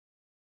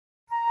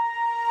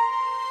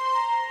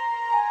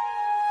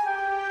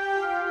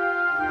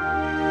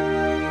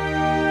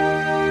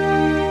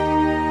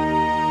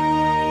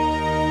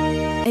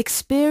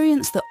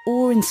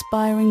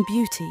awe-inspiring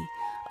beauty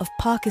of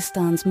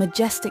Pakistan's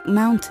majestic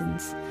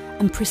mountains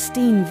and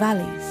pristine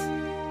valleys,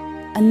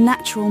 a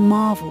natural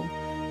marvel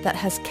that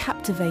has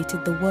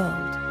captivated the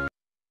world.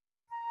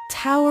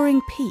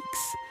 Towering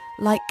peaks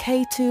like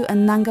K2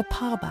 and Nanga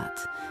Parbat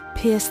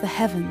pierce the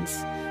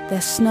heavens,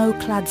 their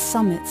snow-clad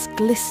summits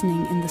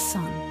glistening in the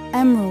sun.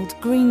 Emerald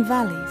green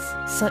valleys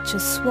such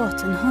as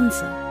Swat and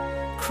Hunza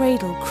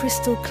cradle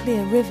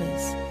crystal-clear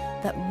rivers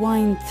that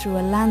wind through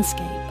a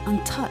landscape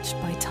untouched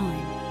by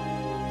time.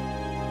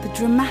 The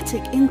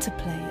dramatic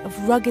interplay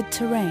of rugged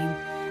terrain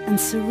and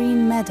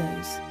serene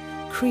meadows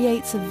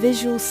creates a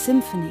visual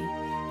symphony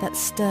that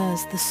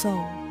stirs the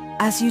soul.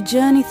 As you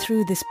journey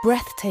through this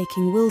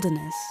breathtaking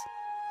wilderness,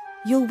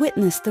 you'll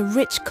witness the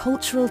rich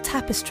cultural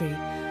tapestry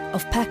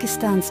of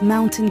Pakistan's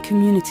mountain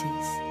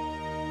communities.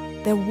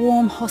 Their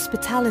warm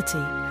hospitality,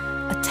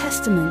 a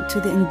testament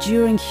to the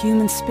enduring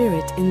human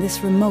spirit in this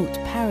remote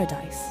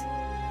paradise.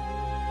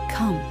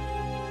 Come,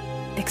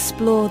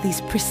 explore these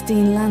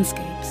pristine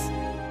landscapes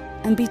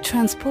and be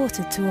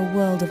transported to a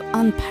world of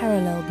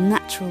unparalleled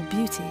natural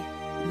beauty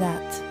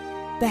that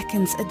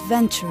beckons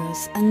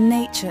adventurers and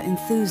nature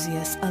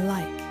enthusiasts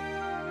alike.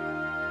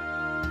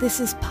 This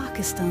is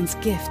Pakistan's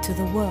gift to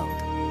the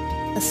world,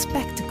 a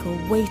spectacle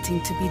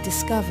waiting to be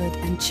discovered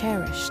and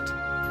cherished.